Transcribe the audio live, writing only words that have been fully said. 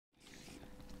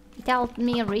without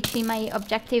me reaching my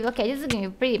objective. Okay, this is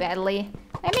going pretty badly.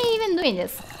 Am I even doing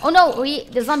this? Oh no,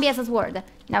 the zombie has a sword.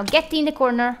 Now get in the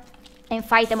corner and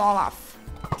fight them all off.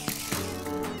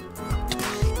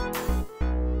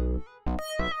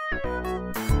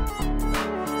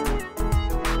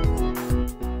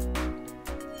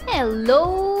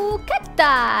 Hello,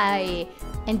 cacti!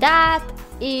 And that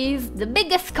is the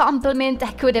biggest compliment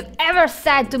I could have ever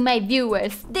said to my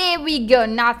viewers. There we go,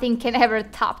 nothing can ever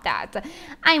top that.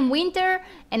 I'm Winter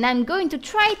and I'm going to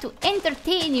try to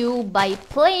entertain you by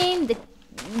playing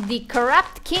the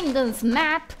Korrupt Kingdoms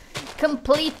map,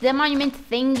 complete the monument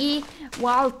thingy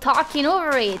while talking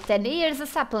over it. And here's a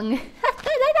sapling.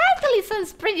 That actually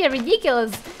sounds pretty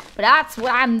ridiculous, but that's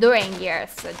what I'm doing here,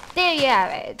 so there you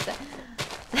have it.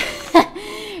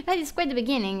 That is quite the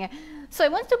beginning. So I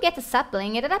want to get a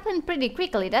sapling, and it happened pretty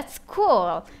quickly, that's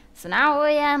cool. So now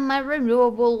I am a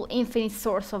renewable infinite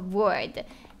source of wood.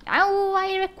 Now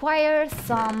I require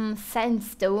some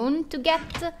sandstone to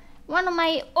get one of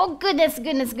my... Oh goodness,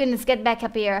 get back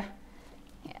up here.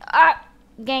 I'm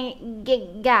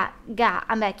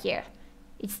back here.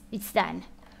 It's done.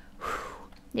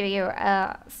 There we go.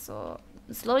 So...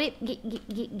 slowly,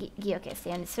 okay,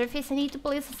 stay on the surface. I need to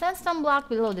place a sandstone block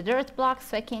below the dirt block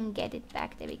so I can get it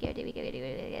back. There we go,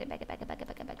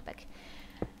 back.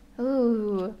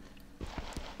 Ooh.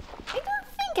 I don't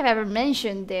think I've ever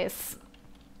mentioned this.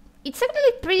 It's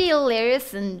actually pretty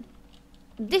hilarious and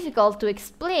difficult to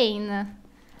explain,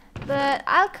 but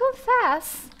I'll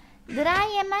confess that I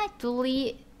am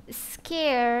actually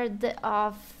scared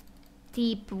of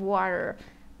deep water.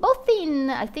 Both in,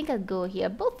 I think I'll go here,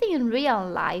 both in real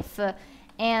life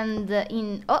and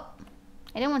in, oh,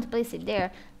 I don't want to place it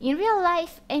there, in real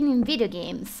life and in video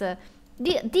games. The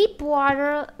deep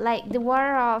water, like the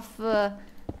water of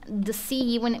the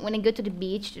sea when I go to the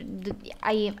beach,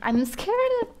 I'm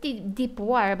scared of the deep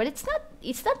water, but it's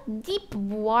not deep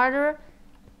water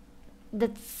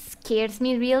that scares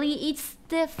me really. It's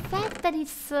the fact that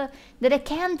it's that I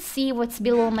can't see what's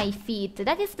below my feet.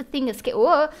 That is the thing that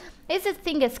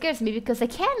scares me, because I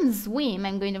can swim.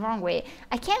 I'm going the wrong way.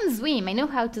 I can swim. I know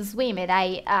how to swim,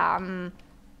 and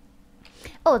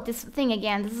oh, this thing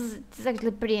again. This is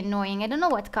actually pretty annoying. I don't know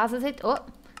what causes it. Oh,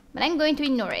 but I'm going to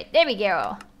ignore it. There we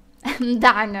go. I'm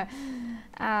done.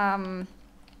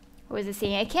 What was I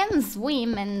saying? I can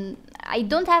swim, and I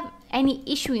don't have any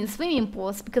issue in swimming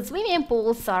pools, because swimming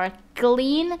pools are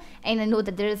clean, and I know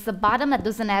that there's a bottom that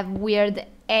doesn't have weird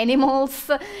animals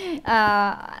in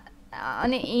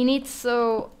it,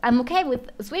 so I'm okay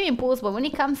with swimming pools. But when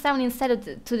it comes down instead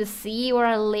of to the sea or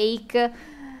a lake, I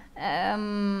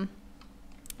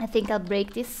think I'll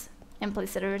break this and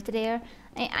place it over there.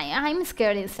 I'm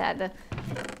scared instead.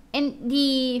 And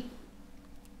the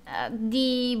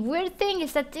weird thing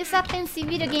is that this happens in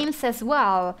video games as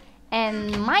well,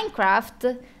 and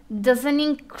Minecraft does an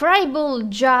incredible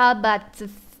job at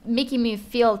making me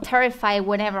feel terrified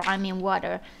whenever I'm in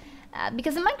water.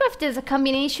 Because in Minecraft there's a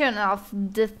combination of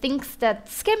the things that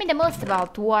scare me the most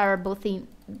about water, both in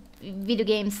video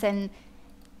games and,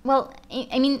 well,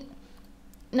 I mean,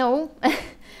 no.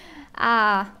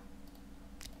 Minecraft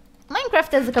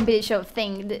has a combination of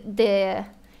things.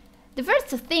 The first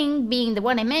thing being the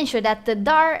one I mentioned, that the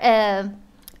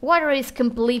water is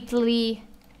completely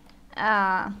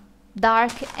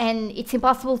dark, and it's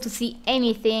impossible to see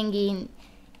anything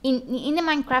in the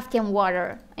Minecraftian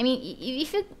water. I mean,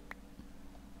 if you...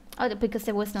 Oh, because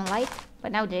there was no light,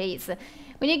 but now there is.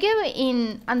 When you go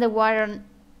in underwater...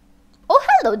 Oh,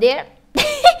 hello there!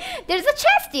 There's a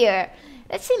chest here!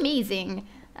 That's amazing.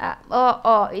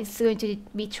 Oh, it's going to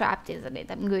be trapped, isn't it?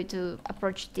 I'm going to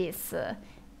approach this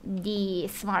the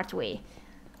smart way.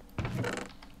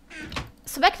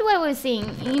 So back to what I was saying,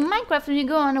 in Minecraft when you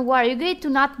go underwater, you're going to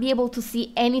not be able to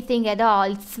see anything at all.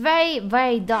 It's very,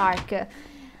 very dark.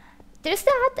 There's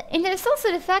that, and there's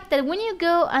also the fact that when you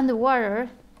go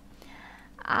underwater,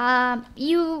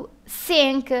 you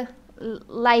sink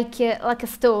like a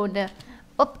stone.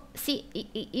 Oh, see,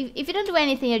 if you don't do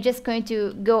anything, you're just going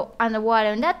to go underwater,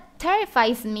 and that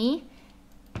terrifies me.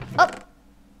 Oh!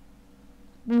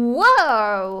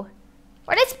 Whoa!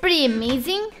 Well, that's pretty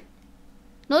amazing.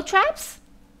 No traps?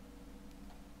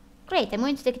 Great, I'm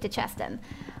going to take the chest then.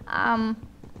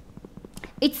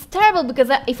 It's terrible because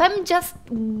if I'm just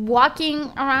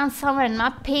walking around somewhere and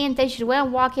not paying attention to where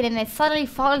I'm walking, and I suddenly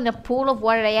fall in a pool of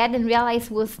water I hadn't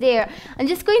realized was there, I'm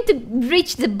just going to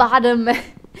reach the bottom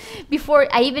before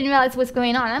I even realize what's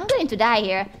going on. I'm going to die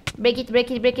here. Break it, break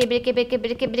it, break it, break it, break it,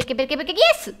 break it, break it, break it, break it.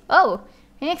 Yes! Oh,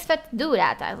 I didn't expect to do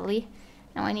that, actually.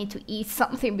 Now I need to eat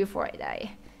something before I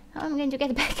die. How am I going to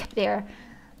get back up there?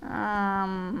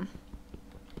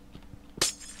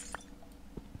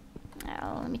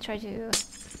 try to...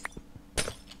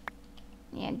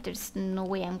 Yeah, there's no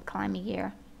way I'm climbing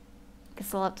here.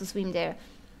 Because I'll have to swim there.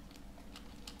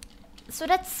 So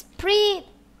that's pretty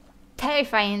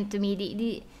terrifying to me.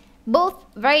 The both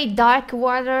very dark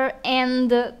water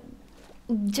and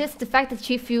just the fact that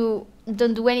if you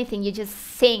don't do anything, you just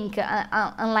sink,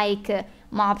 unlike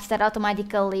mobs that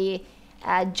automatically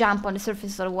jump on the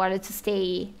surface of the water to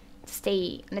stay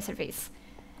on the surface.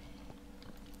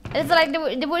 It's like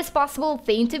the worst possible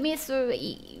thing to me. So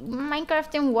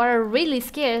Minecraft in water really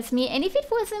scares me. And if it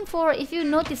wasn't for, if you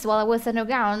noticed while I was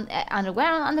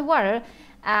underwater,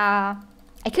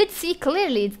 I could see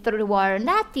clearly through the water, and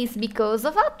that is because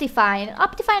of Optifine.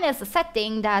 Optifine has a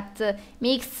setting that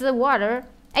makes water,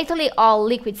 actually all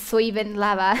liquids, so even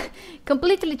lava,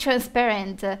 completely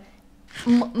transparent,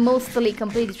 mostly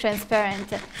completely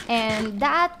transparent, and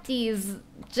that is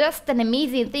just an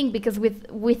amazing thing, because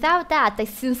without that I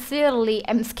sincerely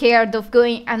am scared of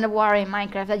going underwater in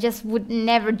Minecraft. I just would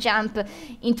never jump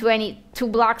into any 2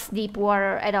 blocks deep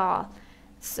water at all.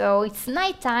 So it's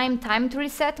nighttime, time to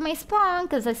reset my spawn,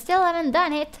 because I still haven't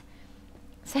done it.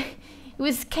 So it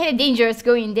was kind of dangerous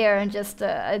going there and just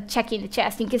checking the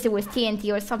chest in case it was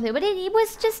TNT or something. But it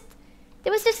was just,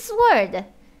 there was just a sword,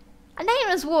 an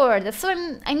iron sword. So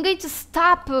I'm going to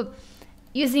stop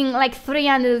using like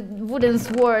 300 wooden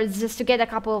swords just to get a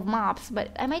couple of mobs. But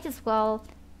I might as well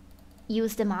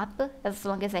use them up as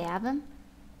long as I have them.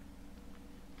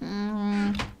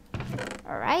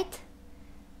 Alright.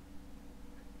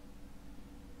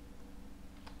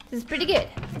 This is pretty good.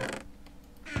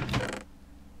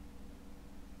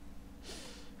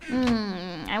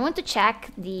 I want to check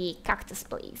the cactus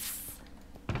place.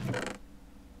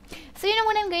 So you know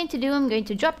what I'm going to do? I'm going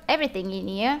to drop everything in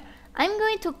here. I'm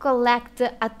going to collect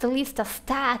at least a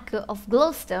stack of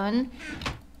glowstone.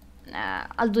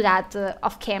 I'll do that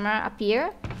off camera up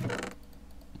here.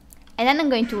 And then I'm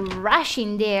going to rush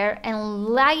in there and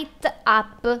light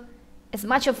up as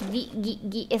much of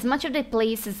the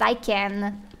place as I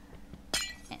can,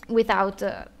 without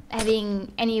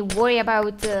having any worry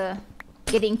about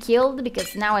getting killed,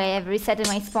 because now I have resetted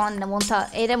my spawn and I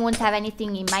won't have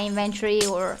anything in my inventory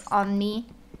or on me,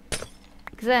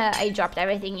 because I dropped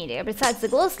everything in there besides the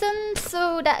glowstone.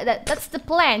 So that's the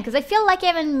plan, because I feel like I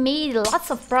haven't made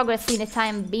lots of progress in the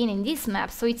time being in this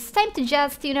map. So it's time to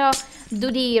just, you know,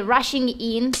 do the rushing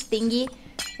in thingy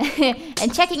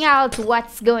and checking out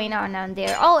what's going on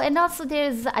there. Oh, and also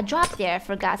there's a drop there, I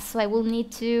forgot, so I will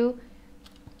need to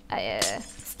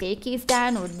staircase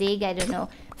down or dig, I don't know.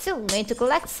 So I'm going to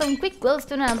collect some quick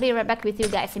glowstone and I'll be right back with you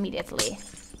guys immediately.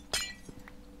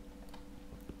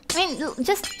 I mean,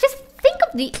 just think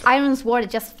of the iron sword I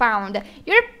just found.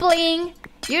 You're playing,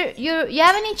 you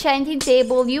have an enchanting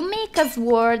table, you make a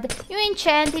sword, you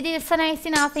enchant it, it's a nice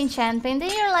enough enchantment,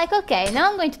 then you're like, okay, now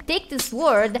I'm going to take this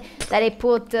sword that I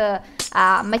put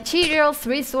materials,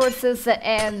 resources,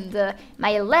 and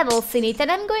my levels in it,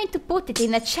 and I'm going to put it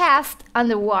in a chest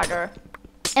underwater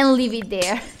and leave it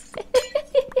there.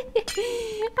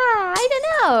 I don't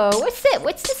know. What's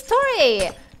the story?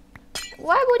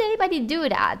 Why would anybody do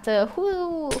that?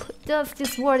 Who does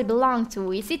this sword belong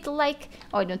to? Is it like...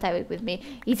 Oh, I don't have it with me.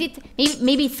 Is it...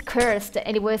 Maybe it's cursed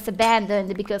and it was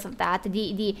abandoned because of that.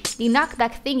 The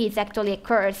knockback thing is actually a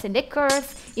curse, and the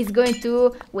curse is going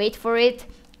to, wait for it,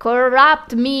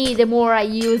 corrupt me the more I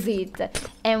use it.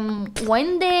 And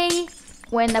one day,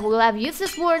 when I will have used the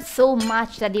sword so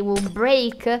much that it will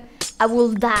break, I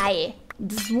will die.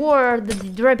 The sword, the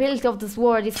durability of the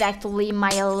sword is actually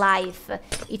my life.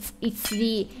 It's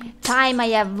the time I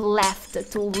have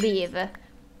left to live.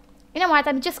 You know what?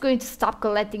 I'm just going to stop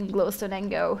collecting glowstone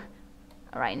and go.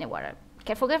 Alright, in the water.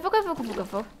 Careful, careful, careful, careful,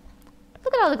 careful.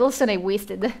 Look at all the glowstone I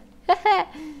wasted.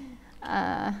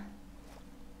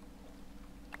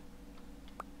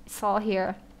 It's all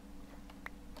here.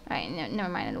 Alright, no, never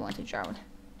mind. I don't want to drown.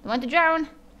 I want to drown.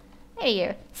 There you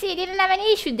go. See, I didn't have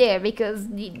any issue there, because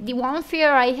the one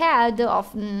fear I had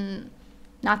of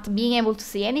not being able to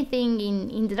see anything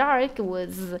in the dark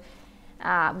was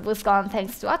gone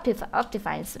thanks to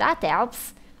Optifine, so that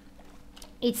helps.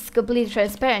 It's completely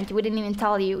transparent. It wouldn't even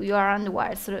tell you are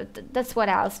underwater, so that's what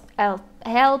else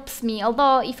helps me.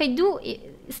 Although if I do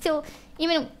still,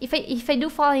 even if I do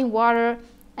fall in water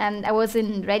and I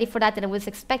wasn't ready for that and I was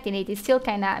expecting it, it still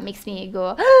kind of makes me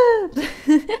go.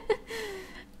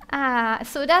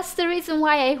 So that's the reason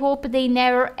why I hope they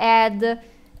never add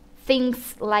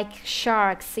things like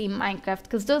sharks in Minecraft,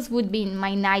 because those would be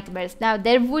my nightmares. Now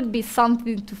there would be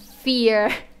something to fear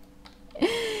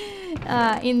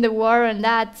in the war, and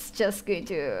that's just going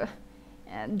to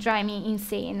drive me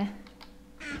insane.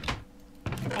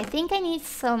 I think I need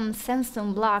some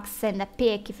sandstone blocks and a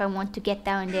pick if I want to get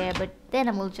down there, but then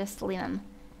I will just leave them.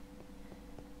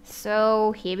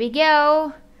 So here we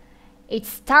go.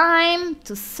 It's time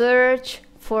to search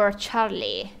for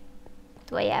Charlie.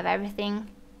 Do I have everything?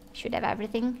 Should have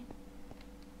everything.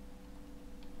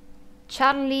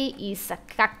 Charlie is a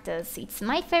cactus. It's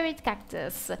my favorite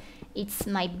cactus. It's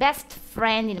my best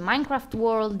friend in the Minecraft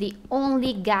world, the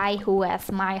only guy who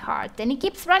has my heart. And he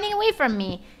keeps running away from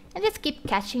me. I just keep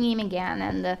catching him again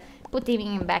and putting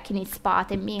him back in his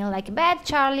spot and being like, bad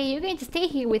Charlie, you're going to stay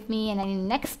here with me, and then in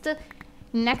next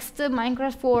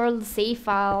Minecraft world save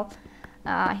file,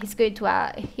 he's going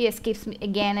to, he escapes me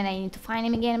again and I need to find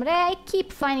him again, but I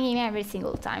keep finding him every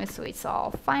single time, so it's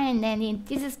all fine. And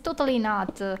this is totally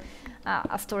not a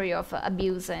story of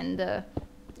abuse, and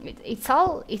it's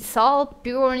all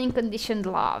pure and unconditioned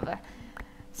love.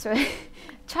 So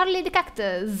Charlie the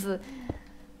cactus,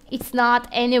 it's not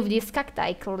any of these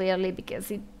cacti clearly, because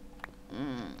these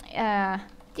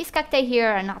cacti here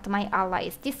are not my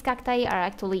allies. These cacti are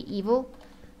actually evil.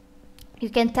 You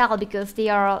can tell because they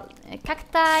are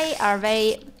cacti are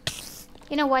very,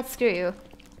 you know what, screw you.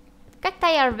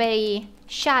 Cacti are very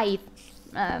shy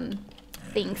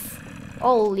things.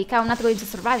 Holy cow, I'm not going to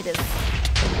survive this.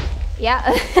 Yeah.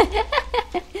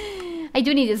 I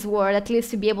do need this sword at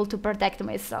least to be able to protect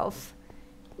myself.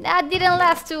 That didn't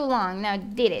last too long, now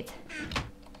did it?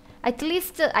 At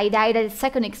least I died at the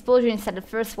second explosion instead of the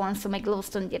first one, so my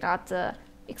glowstone did not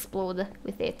explode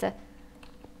with it.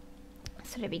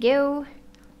 So there we go.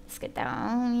 Let's get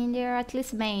down in there. At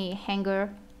least my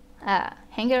hunger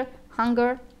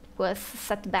was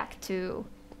set back to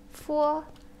 4.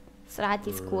 So that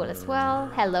is cool as well.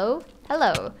 Hello,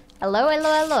 hello, hello,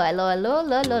 hello, hello, hello, hello,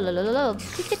 hello, hello, hello, hello.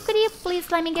 Could you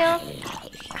please let me go?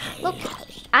 Look,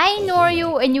 I ignore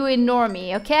you and you ignore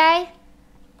me, okay?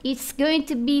 It's going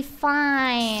to be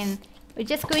fine. We're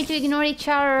just going to ignore each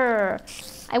other.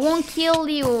 I won't kill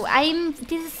you.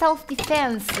 This is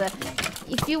self-defense.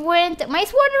 If you weren't... My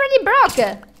sword already broke!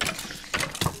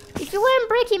 If you weren't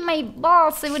breaking my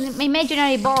balls, my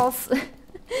imaginary balls...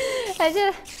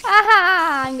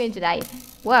 I'm going to die.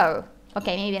 Whoa.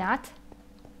 Okay, maybe not.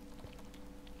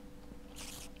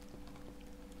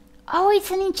 Oh,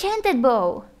 it's an enchanted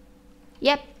bow.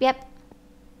 Yep, yep.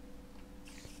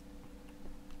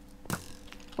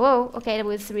 Whoa, okay, that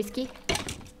was risky.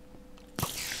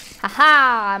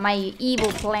 Haha, my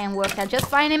evil plan worked out just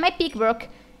fine and my pick broke.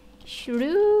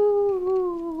 Shrewd.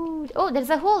 Oh, there's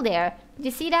a hole there. Did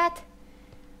you see that?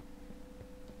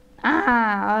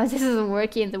 Ah, this isn't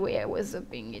working the way I was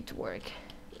hoping it to work.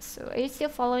 So, are you still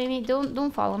following me?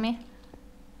 Don't follow me.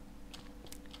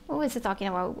 What was I talking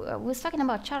about? I was talking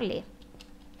about Charlie.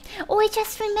 Oh, I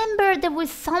just remembered there was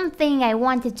something I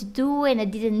wanted to do and I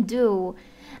didn't do.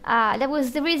 That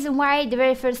was the reason why the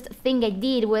very first thing I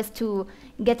did was to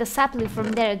get a sapling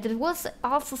from there. There was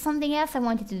also something else I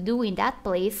wanted to do in that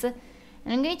place, and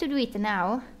I'm going to do it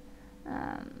now.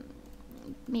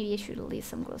 Maybe I should leave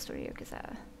some closer here, because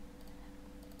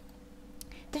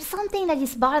there's something that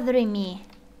is bothering me,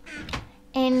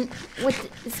 and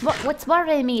what's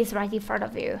bothering me is right in front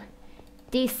of you.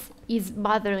 This is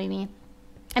bothering me.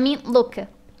 I mean, look,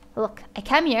 I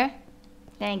come here,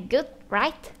 then I go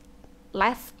right,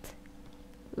 left,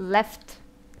 left,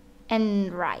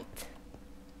 and right.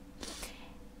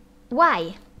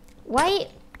 Why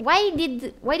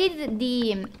did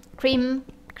the crimson?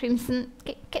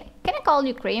 Can I call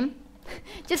you cream?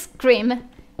 Just cream,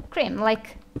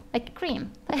 like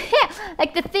cream,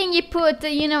 like the thing you put,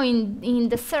 you know, in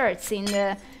desserts.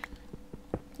 There's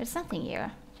something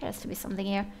here. There has to be something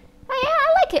here. Oh, yeah,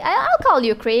 I like it. I'll call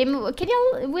you cream.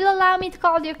 Will allow me to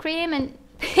call you cream and.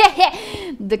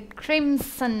 The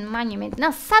Crimson Monument. Now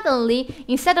suddenly,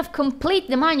 instead of complete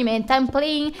the monument, I'm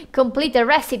playing complete the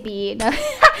recipe.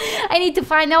 I need to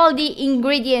find all the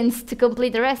ingredients to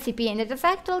complete the recipe, and there's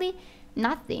actually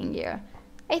nothing here.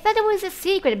 I thought it was a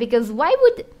secret, because why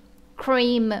would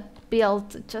cream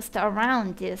build just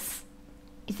around this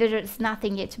if there's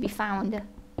nothing yet to be found?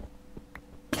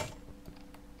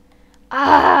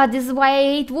 Ah, this is why I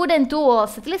hate wooden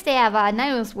tools. At least I have an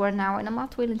iron sword now, and I'm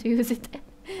not willing to use it.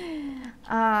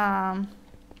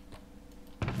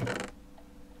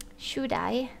 Should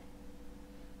I?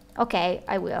 Okay,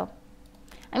 I will.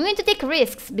 I'm going to take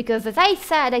risks because, as I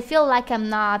said, I feel like I'm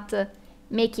not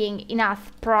making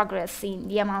enough progress in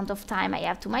the amount of time I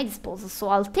have to my disposal. So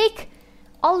I'll take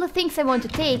all the things I want to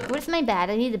take. Where's my bed?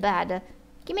 I need a bed.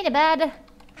 Give me the bed.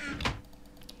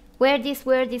 Wear this,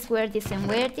 wear this, wear this, and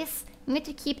wear this. I'm going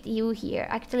to keep you here.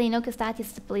 Actually, no, because that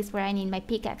is the place where I need my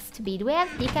pickaxe to be. Do I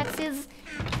have pickaxes?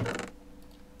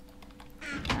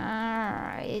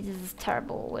 It is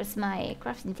terrible. Where's my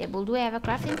crafting table? Do I have a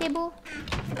crafting table?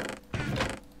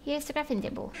 Here's the crafting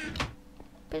table.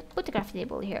 Put the crafting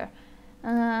table here.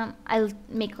 I'll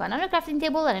make another crafting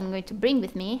table that I'm going to bring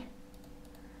with me.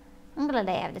 I'm glad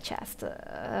I have the chest.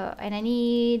 And I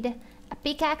need a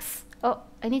pickaxe. Oh,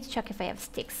 I need to check if I have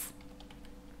sticks.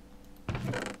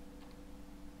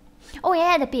 Oh, yeah,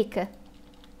 I had a pick.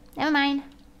 Never mind.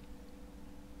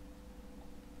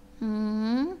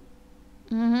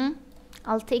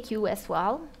 I'll take you as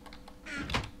well.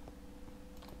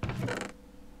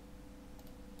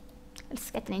 Let's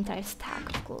get an entire stack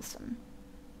of glowstone.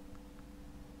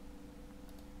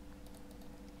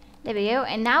 There we go.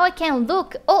 And now I can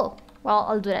look. Oh, well,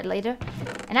 I'll do that later.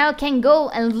 And now I can go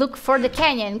and look for the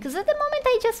canyon. Because at the moment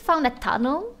I just found a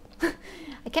tunnel.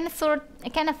 I kind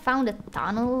of found a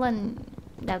tunnel and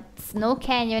that's no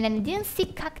canyon, and I didn't see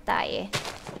cacti.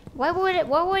 Why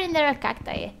weren't there a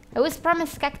cacti? I was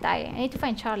promised cacti. I need to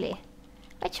find Charlie.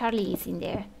 Why Charlie is in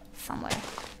there somewhere,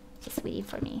 just waiting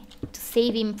for me to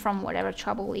save him from whatever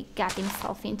trouble he got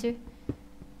himself into.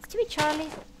 Stupid Charlie.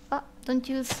 Oh, don't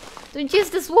use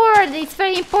this word. It's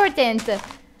very important,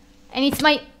 and it's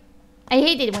my. I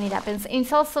hate it when it happens. And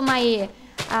it's also my.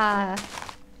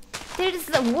 There is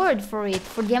a word for it,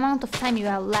 for the amount of time you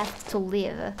have left to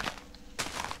live.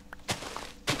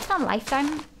 It's not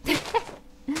lifetime.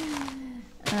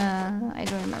 I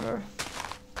don't remember.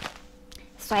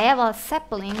 So I have a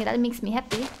sapling, that makes me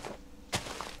happy.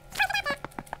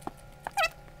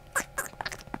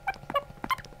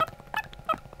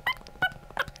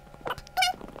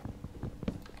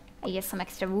 I get some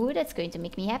extra wood, that's going to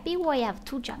make me happy. Oh, I have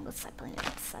 2 jungle saplings,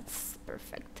 that's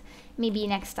perfect. Maybe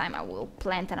next time I will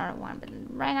plant another one, but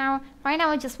right now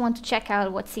I just want to check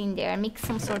out what's in there and make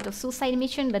some sort of suicide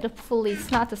mission, but hopefully it's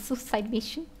not a suicide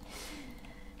mission.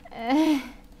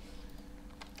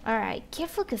 Alright,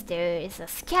 careful, because there is a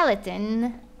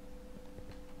skeleton.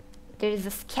 There is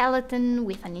a skeleton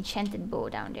with an enchanted bow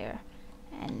down there,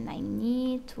 and I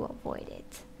need to avoid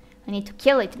it. I need to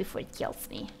kill it before it kills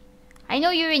me. I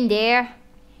know you're in there.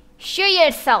 Show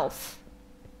yourself.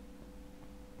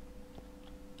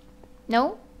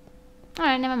 No?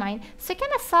 Alright, never mind. So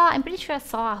I'm pretty sure I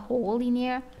saw a hole in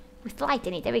here with light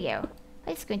in it. There we go.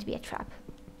 It's going to be a trap.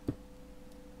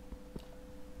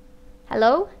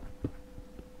 Hello?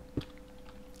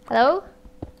 Hello?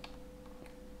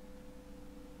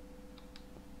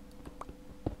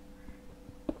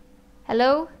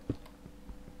 Hello?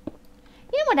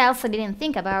 You know what else I didn't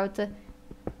think about?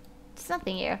 There's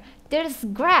nothing here. There's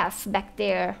grass back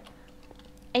there.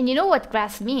 And you know what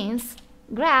grass means?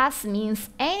 Grass means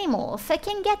animals. I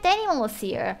can get animals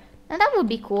here. And that would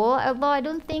be cool, although I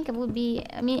don't think it would be...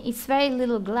 I mean, it's very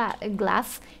little glass.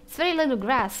 It's very little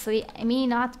grass, so I may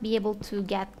not be able to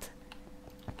get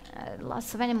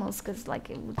lots of animals, because, like,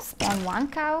 it would spawn 1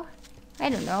 cow. I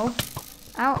don't know.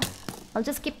 I'll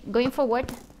just keep going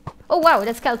forward. Oh, wow,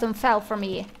 that skeleton fell from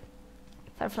me.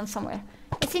 Fell from somewhere.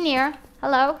 It's in here.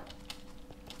 Hello?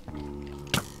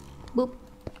 Boop.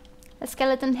 The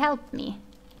skeleton helped me.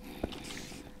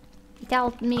 It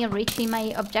helped me reaching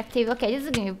my objective. Okay, this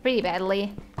is going pretty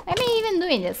badly. Why am I even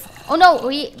doing this? Oh no,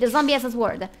 the zombie has a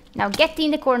sword. Now get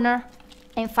in the corner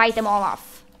and fight them all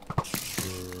off.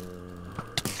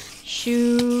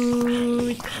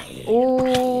 Shoot.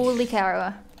 Holy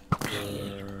cow.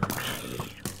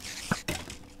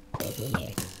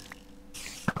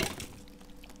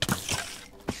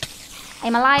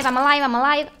 I'm alive, I'm alive, I'm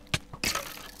alive.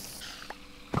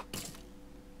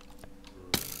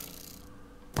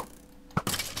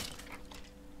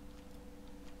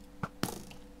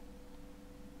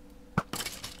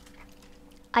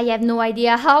 I have no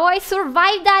idea how I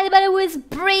survived that, but it was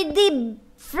pretty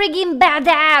friggin'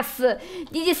 badass.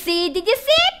 Did you see it? Did you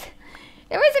see it?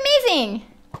 It was amazing.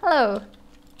 Hello.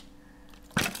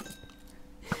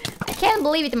 I can't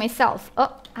believe it myself.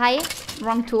 Oh, hi.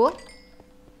 Wrong tool.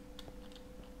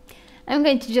 I'm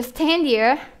going to just stand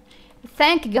here.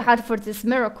 Thank God for this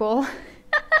miracle.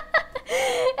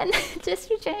 And just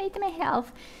regenerate my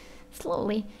health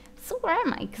slowly. So where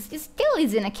am I? Because this still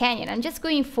is in a canyon. I'm just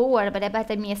going forward, but I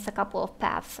bet I missed a couple of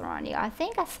paths around here. I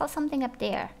think I saw something up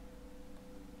there.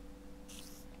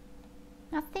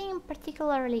 Nothing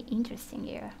particularly interesting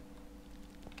here.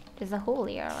 There's a hole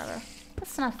here, however.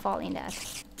 Let's not fall in that.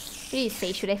 What do you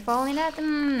say? Should I fall in that?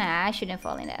 Nah, I shouldn't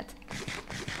fall in that.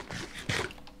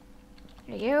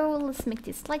 There you go. Let's make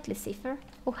this slightly safer.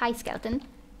 Oh, hi, skeleton.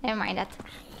 Never mind that.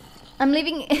 I'm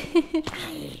leaving...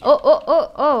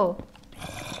 Oh.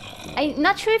 I'm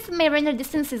not sure if my render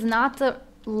distance is not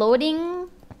loading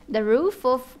the roof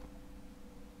of...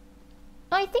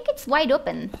 No, I think it's wide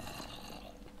open.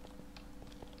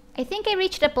 I think I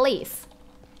reached a place.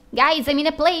 Guys, I'm in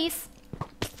a place.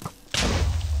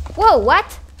 Whoa,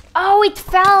 what? Oh, it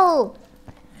fell.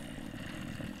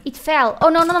 It fell. Oh,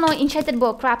 no, no, no, enchanted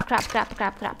bow. Crap, crap, crap,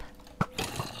 crap, crap.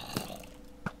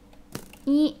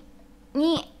 Whoa,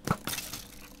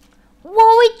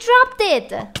 it dropped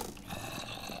it.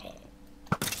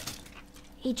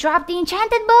 He dropped the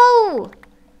enchanted bow.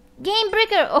 Game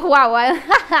breaker. Oh, wow.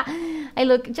 I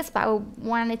look just about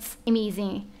one. It's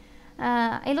amazing.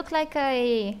 I look like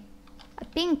a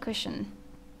pink cushion.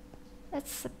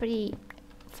 That's a pretty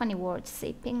funny word to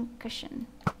say. Pink cushion.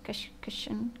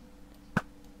 Cushion.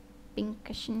 Pink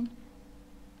cushion.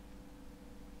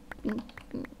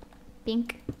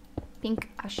 Pink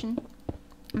cushion.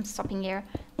 I'm stopping here.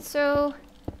 So,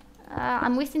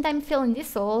 I'm wasting time filling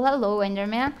this hole. Hello,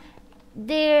 Enderman.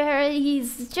 There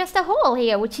is just a hole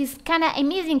here, which is kind of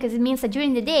amazing because it means that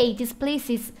during the day this place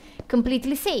is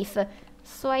completely safe.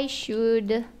 So I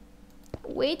should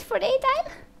wait for daytime.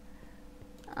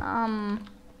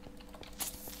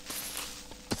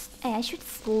 I should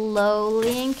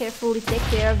slowly and carefully take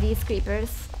care of these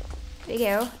creepers. There we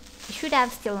go. I should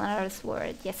have still another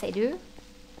sword. Yes, I do.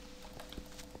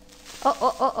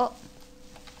 Oh.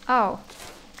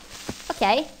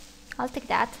 Okay, I'll take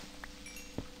that.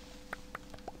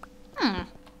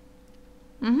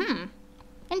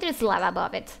 And there's lava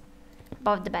above it.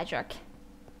 Above the bedrock.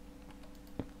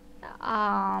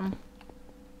 I'm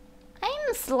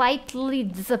slightly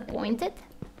disappointed.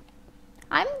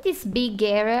 I'm this big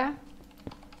area.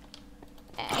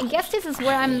 I guess this is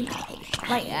where I'm...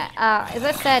 Like, as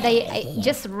I said, I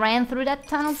just ran through that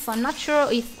tunnel, so I'm not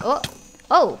sure if...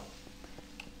 Oh!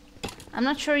 I'm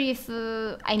not sure if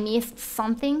I missed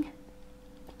something.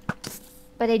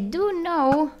 But I do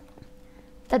know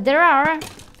that there are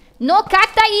no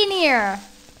cacti in here.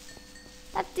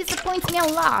 That disappoints me a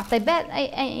lot. I bet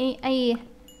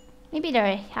maybe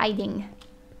they're hiding.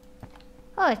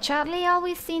 Oh, Charlie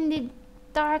always in the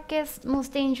darkest,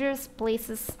 most dangerous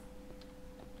places.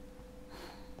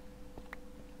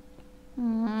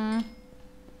 Well,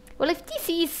 if this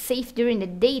is safe during the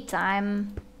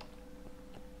daytime,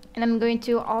 and I'm going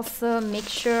to also make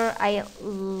sure I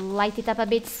light it up a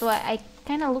bit, so I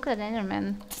kind of look at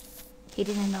Enderman. He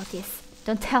didn't notice.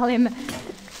 Don't tell him.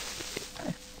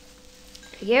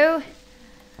 There you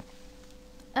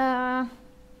go.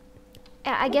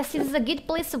 I guess this is a good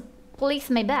place to place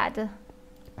my bed.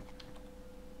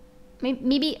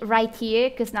 Maybe right here,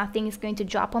 because nothing is going to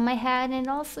drop on my head, and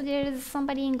also there is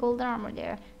somebody in golden armor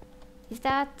there. Is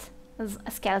that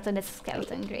a skeleton? That's a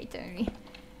skeleton. Great.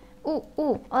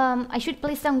 I should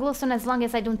place down glowstone as long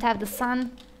as I don't have the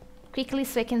sun quickly,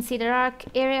 so I can see the dark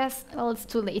areas. Well, it's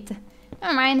too late.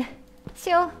 Never mind.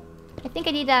 Still, I think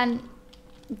I did a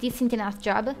decent enough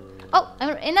job. Oh,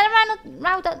 and I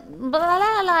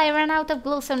ran out of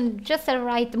glowstone just at the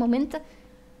right moment.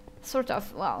 Sort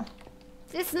of. Well,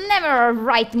 there's never a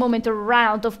right moment to run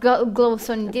out of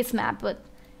glowstone in this map, but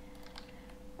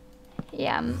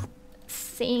yeah, I'm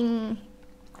saying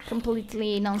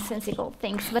completely nonsensical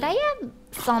things. But I have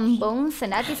some bones,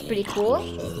 and that is pretty cool.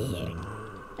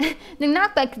 The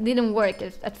knockback didn't work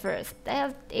at first.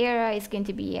 That area is going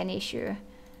to be an issue.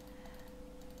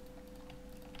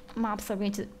 Mobs are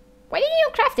going to... Why didn't you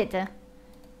craft it?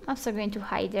 Mobs are going to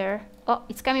hide there. Oh,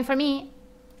 it's coming for me.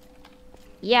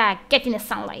 Yeah, get in the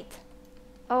sunlight.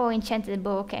 Oh, enchanted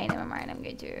bow. Okay, never mind. I'm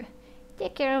going to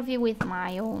take care of you with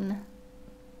my own.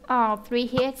 Oh, 3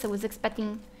 hits. I was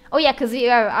expecting... Oh yeah, because you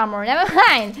have armor. Never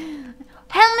mind.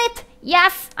 Helmet.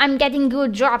 Yes, I'm getting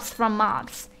good drops from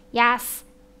mobs. Yes.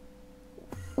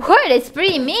 Word, it's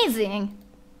pretty amazing.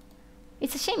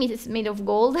 It's a shame it's made of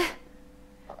gold.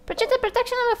 Projected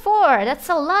protection number 4. That's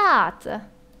a lot.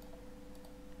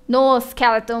 No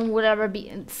skeletons will ever be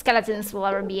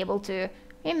able to.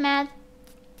 Hey, Matt.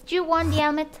 Do you want the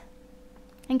helmet?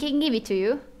 I can give it to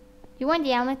you. You want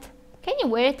the helmet? Can you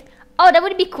wear it? Oh, that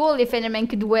would be cool if Enderman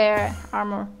could wear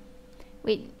armor.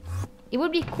 Wait, it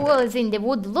would be cool as in they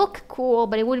would look cool,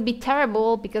 but it would be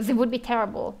terrible because it would be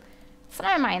terrible. So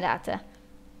never mind that.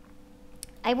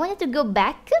 I wanted to go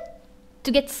back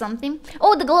to get something.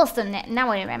 Oh, the glowstone.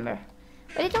 Now I remember.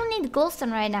 But I don't need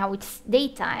glowstone right now. It's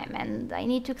daytime and I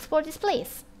need to explore this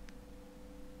place.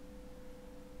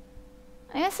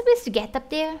 Am I supposed to get up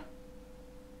there?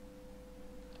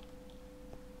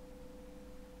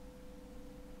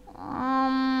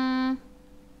 I'm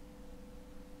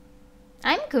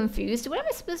confused. Where am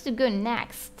I supposed to go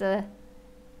next? Let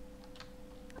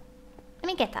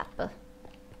me get up.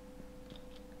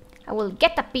 I will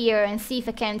get up here and see if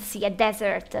I can see a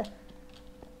desert.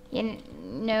 You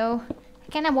know,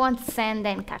 I kind of want sand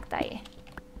and cacti.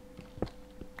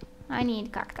 I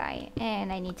need cacti,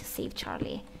 and I need to save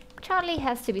Charlie. Charlie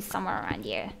has to be somewhere around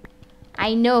here.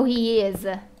 I know he is.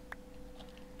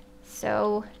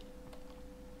 So...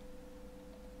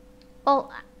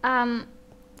 Well,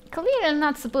 clearly I'm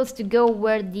not supposed to go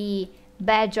where the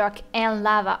bedrock and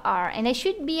lava are, and I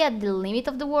should be at the limit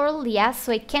of the world, yes,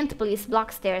 so I can't place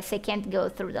blocks there, so I can't go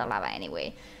through the lava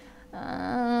anyway.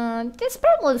 There's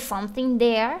probably something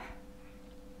there,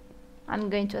 I'm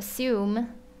going to assume.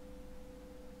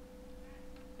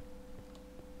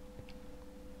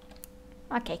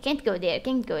 Okay, can't go there,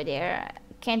 can't go there,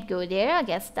 can't go there. I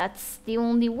guess that's the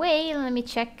only way. Let me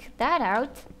check that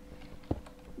out.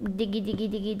 Diggy, diggy,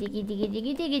 diggy, diggy, diggy,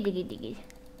 diggy, diggy, diggy, diggy.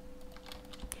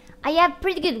 I have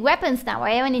pretty good weapons now.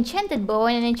 I have an enchanted bow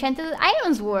and an enchanted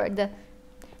iron sword.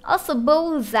 Also,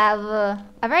 bows have a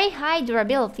very high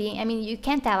durability. I mean, you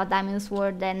can't have a diamond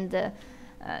sword and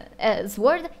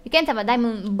sword. You can't have a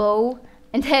diamond bow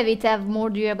and have more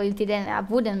durability than a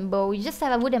wooden bow. You just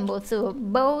have a wooden bow, so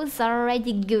bows are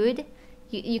already good.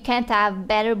 You can't have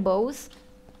better bows.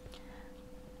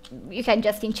 You can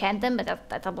just enchant them, but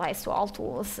that applies to all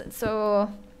tools.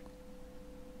 So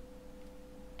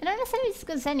I don't necessarily this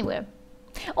goes anywhere.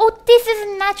 Oh, this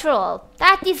is natural.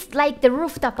 That is like the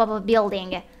rooftop of a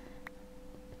building.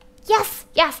 Yes,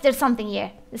 yes, there's something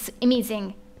here. It's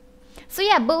amazing. So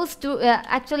yeah, bows do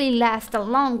actually last a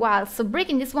long while, so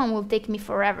breaking this one will take me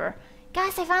forever.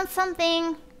 Guys, I found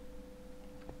something.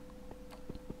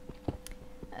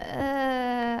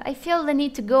 I feel the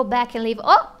need to go back and leave.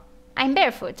 Oh, I'm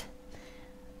barefoot.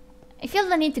 I feel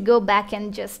the need to go back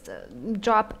and just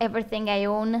drop everything I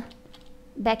own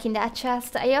back in that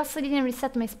chest. I also didn't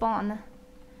reset my spawn,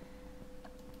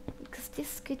 because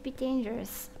this could be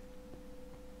dangerous.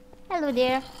 Hello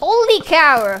there. Holy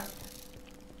cow!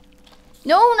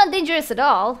 No, not dangerous at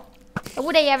all. Why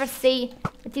would I ever say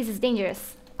that this is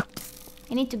dangerous?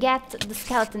 I need to get the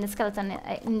skeleton.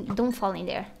 Don't fall in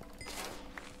there.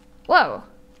 Whoa!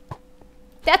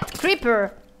 That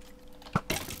creeper!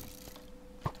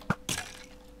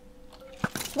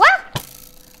 What?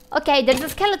 Okay, there's a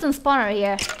skeleton spawner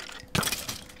here.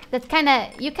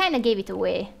 You kinda gave it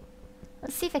away.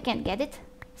 Let's see if I can get it.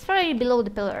 It's probably below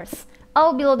the pillars.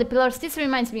 Oh, below the pillars. This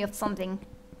reminds me of something.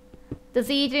 Does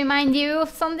it remind you of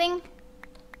something?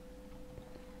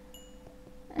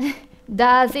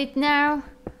 Does it now?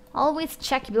 Always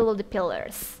check below the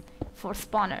pillars for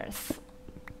spawners.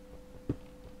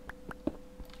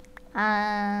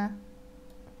 Hello,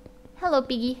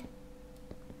 piggy.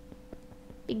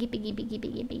 Piggy, piggy, piggy,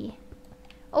 piggy, piggy.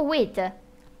 Oh, wait. I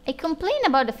complained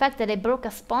about the fact that I broke a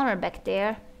spawner back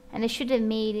there, and I should have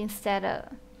made instead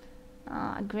a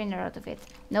grinder out of it.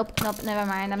 Nope, nope, never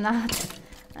mind. I'm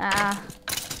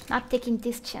not taking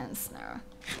this chance now.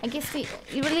 I guess it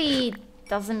really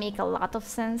doesn't make a lot of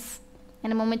sense. In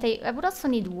the moment, I would also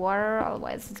need water,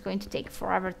 otherwise it's going to take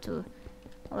forever to...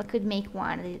 Well, I could make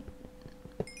one.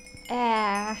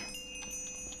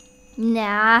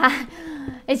 Nah,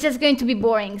 it's just going to be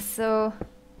boring, so...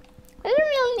 I don't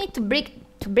really need to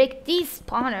break these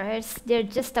spawners. They're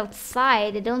just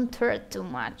outside, they don't hurt too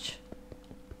much.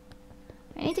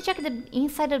 I need to check the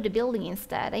inside of the building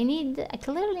instead. I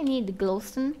clearly need the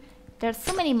glowstone. There's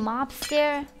so many mobs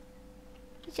there.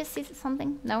 Did you just see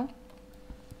something? No?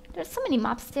 There's so many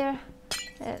mobs there.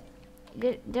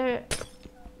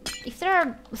 If there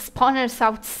are spawners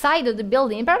outside of the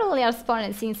building, probably are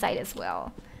spawners inside as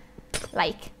well.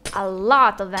 Like, a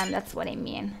lot of them, that's what I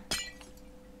mean.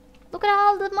 Look at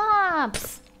all the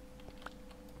mobs!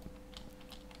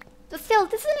 But still,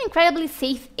 this is an incredibly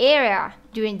safe area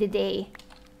during the day.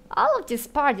 All of this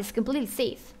part is completely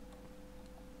safe.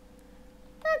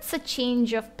 That's a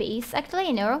change of pace.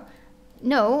 Actually,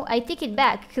 no, I take it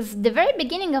back, because the very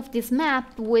beginning of this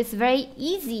map was very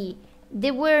easy.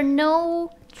 There were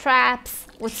no traps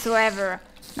whatsoever.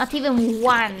 Not even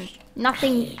one.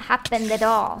 Nothing happened at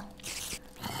all.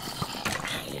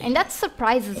 And that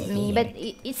surprises me, but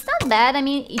it's not bad. I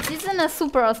mean, it isn't a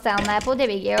super hostile map. Oh, there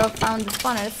we go. Found the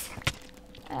spawners.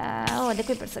 Oh, the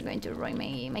creepers are going to ruin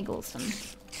my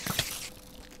glowstone.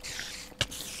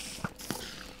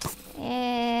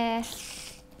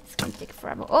 It's going to take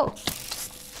forever. Oh!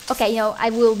 Okay, I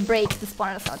will break the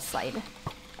spawners outside.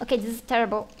 Okay, this is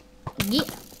terrible.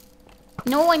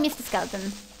 No, I missed the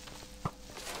skeleton.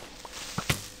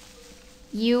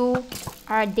 You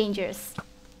are dangerous.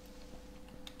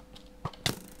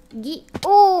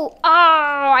 Oh,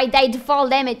 I died to fall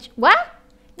damage. What?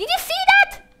 Did you see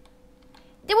that?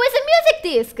 There was a music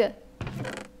disc.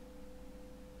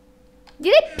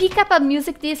 Did I pick up a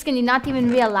music disc and did not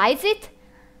even realize it?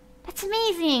 That's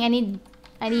amazing. I need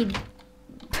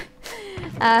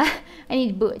I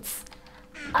need boots.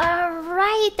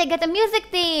 Alright, I got a music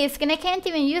disc and I can't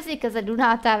even use it because I do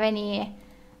not have any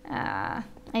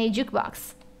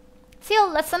jukebox.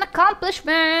 Still, that's an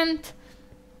accomplishment!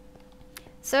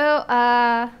 So,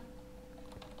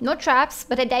 no traps,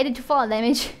 but I died to fall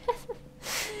damage.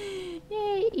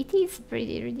 Yay, it is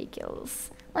pretty ridiculous.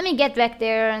 Let me get back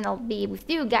there and I'll be with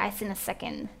you guys in a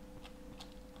second.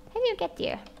 How do you get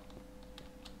there?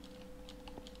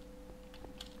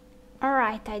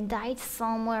 Alright, I died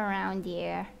somewhere around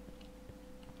here.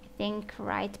 I think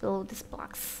right below these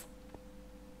blocks.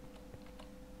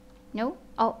 No?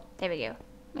 Oh, there we go.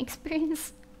 My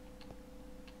experience.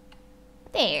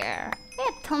 There. I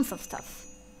had tons of stuff.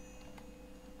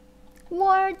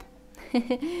 Ward.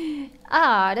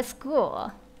 Ah, that's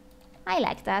cool. I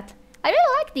like that. I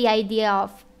really like the idea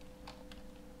of...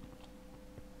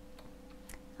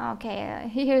 Okay,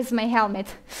 here's my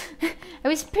helmet. I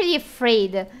was pretty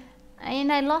afraid.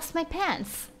 And I lost my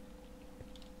pants.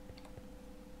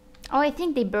 Oh, I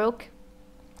think they broke.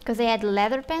 Because I had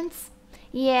leather pants?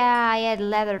 Yeah, I had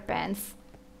leather pants.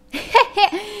 So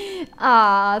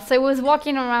I was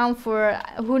walking around for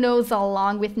who knows how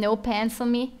long with no pants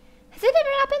on me. Has it ever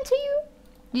happened to you?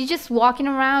 You're just walking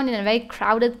around in a very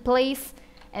crowded place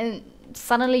and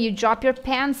suddenly you drop your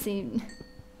pants and...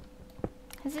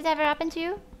 Has it ever happened to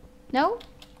you? No?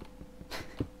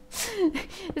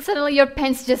 Suddenly your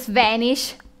pants just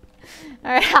vanish.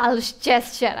 Alright, I'll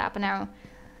just shut up now.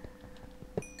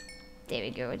 There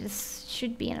we go, this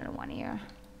should be another one here.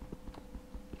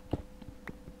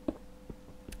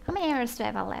 How many arrows do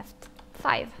I have left?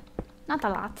 5. Not a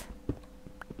lot.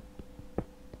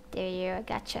 There you go, I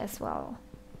gotcha as well.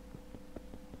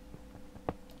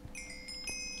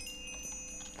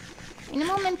 In a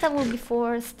moment I will be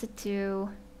forced to...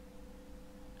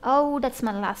 Oh, that's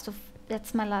my last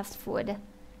food.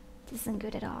 This isn't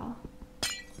good at all.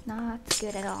 Not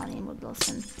good at all anymore,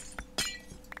 Wilson.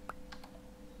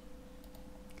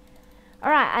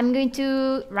 Alright, I'm going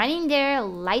to run in there,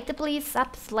 light the place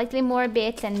up slightly more a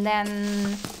bit, and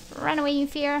then run away in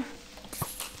fear.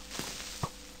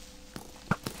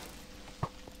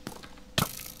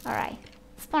 Alright,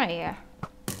 spawn here.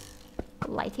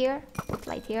 Light here, put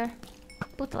light here,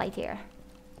 put light here,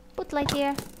 put light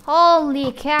here.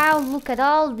 Holy cow, look at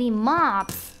all the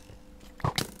mobs.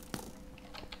 I'm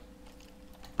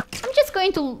just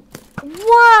going to...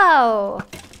 Whoa!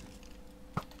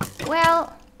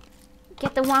 Well,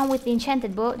 get the one with the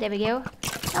enchanted bow, there we go.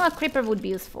 Now a creeper would be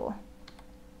useful.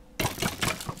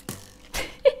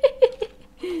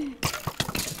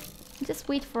 Just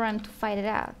wait for him to fight it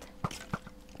out.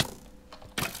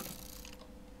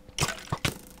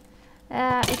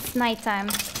 It's nighttime.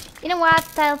 You know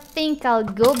what? I think I'll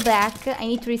go back. I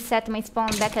need to reset my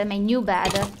spawn back at my new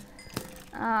bed.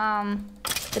 Go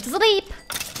to sleep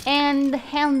and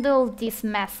handle this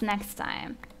mess next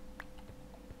time.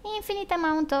 Infinite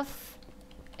amount of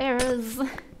errors.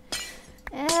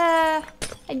 I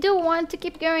do want to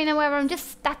keep going, however, I'm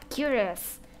just that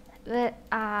curious. But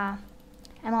I'm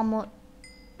almost...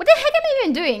 What the heck am I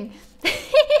even doing?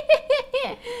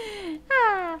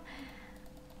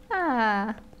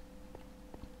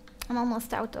 I'm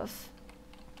almost out of...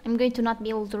 I'm going to not be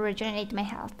able to regenerate my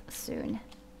health soon.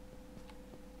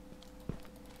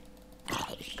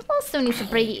 Glowstone is a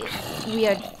pretty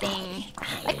weird thing.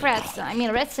 Like redstone. I mean,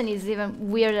 redstone is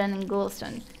even weirder than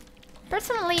glowstone.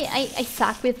 Personally, I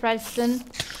suck with redstone.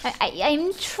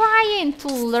 I'm trying to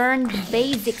learn the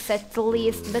basics at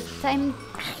least, but I'm...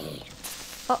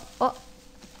 Oh.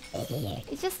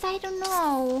 It's just, I don't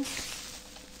know.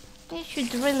 I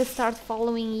should really start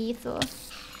following ethos.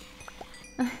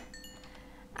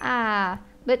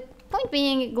 But point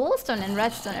being, glowstone and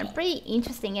redstone are pretty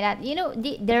interesting in that, you know,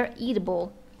 they're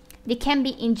eatable. They can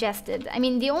be ingested. I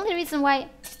mean, the only reason why...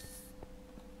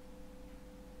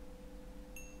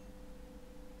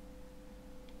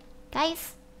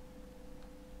 Guys,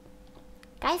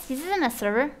 this isn't a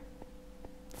server.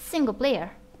 It's single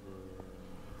player.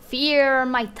 Fear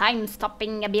my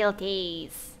time-stopping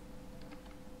abilities.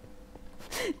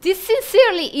 This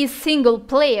sincerely is single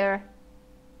player.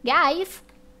 Guys,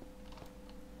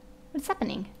 what's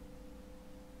happening?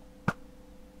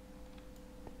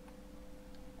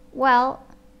 Well,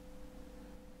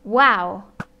 wow.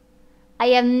 I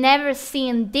have never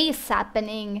seen this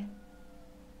happening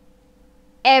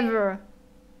ever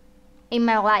in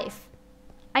my life.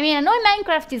 I mean, I know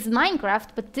Minecraft is Minecraft,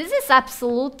 but this is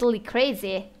absolutely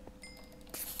crazy.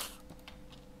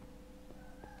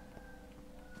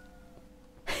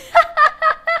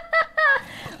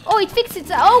 Oh, it fixed it.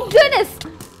 Oh, goodness!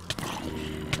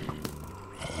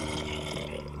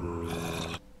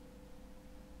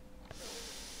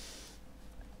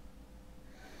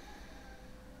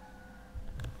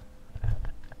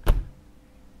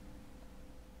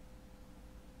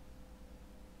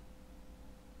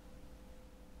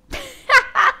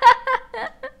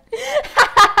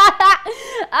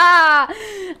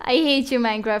 I hate you,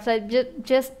 Minecraft. I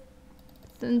just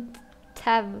don't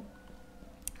have...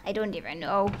 I don't even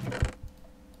know.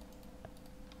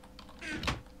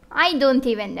 I don't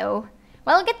even know.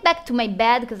 Well, I'll get back to my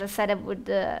bed because I said I would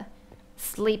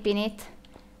sleep in it.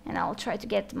 And I'll try to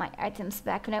get my items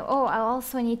back now. Oh, I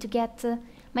also need to get...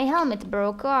 my helmet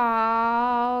broke.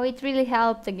 Oh, it really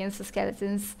helped against the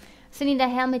skeletons. So I need a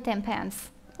helmet and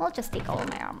pants. I'll just take all of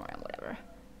my armor and whatever.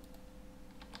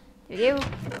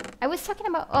 I was talking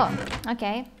about... Oh,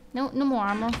 okay. No more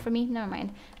armor for me. Never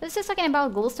mind. I was just talking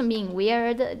about glowstone being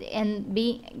weird and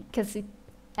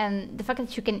and the fact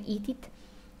that you can eat it.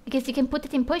 Because you can put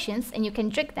it in potions and you can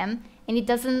drink them and it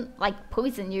doesn't like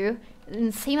poison you.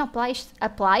 And the same applies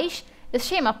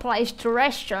to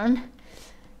redstone.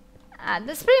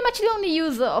 That's pretty much the only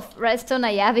use of redstone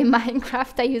I have in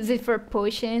Minecraft. I use it for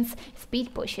potions,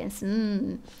 speed potions.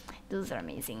 Those are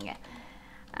amazing.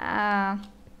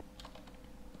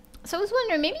 So I was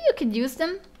wondering, maybe you could use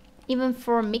them even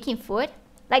for making food.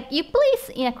 Like you place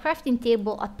in a crafting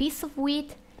table a piece of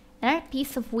wheat, another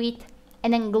piece of wheat,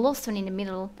 and then glowstone in the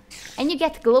middle, and you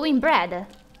get glowing bread.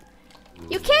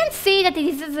 You can't say that it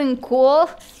isn't cool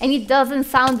and it doesn't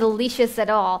sound delicious at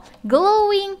all.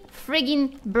 Glowing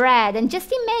friggin' bread. And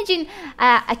just imagine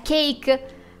a cake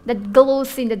that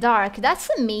glows in the dark. That's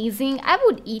amazing. I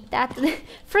would eat that.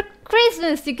 For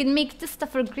Christmas, you can make this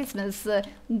stuff for Christmas.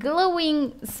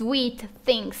 Glowing sweet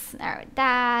things.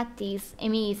 That is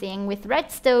amazing. With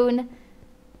redstone,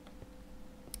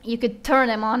 you could turn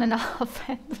them on and off.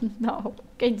 No,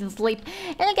 I can just sleep.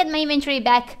 And I'll get my inventory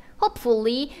back,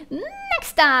 hopefully,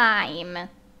 next time.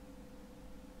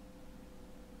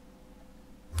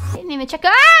 Didn't even check.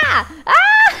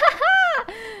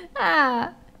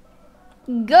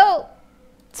 Go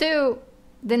to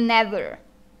the nether.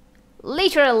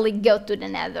 Literally go to the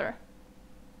nether.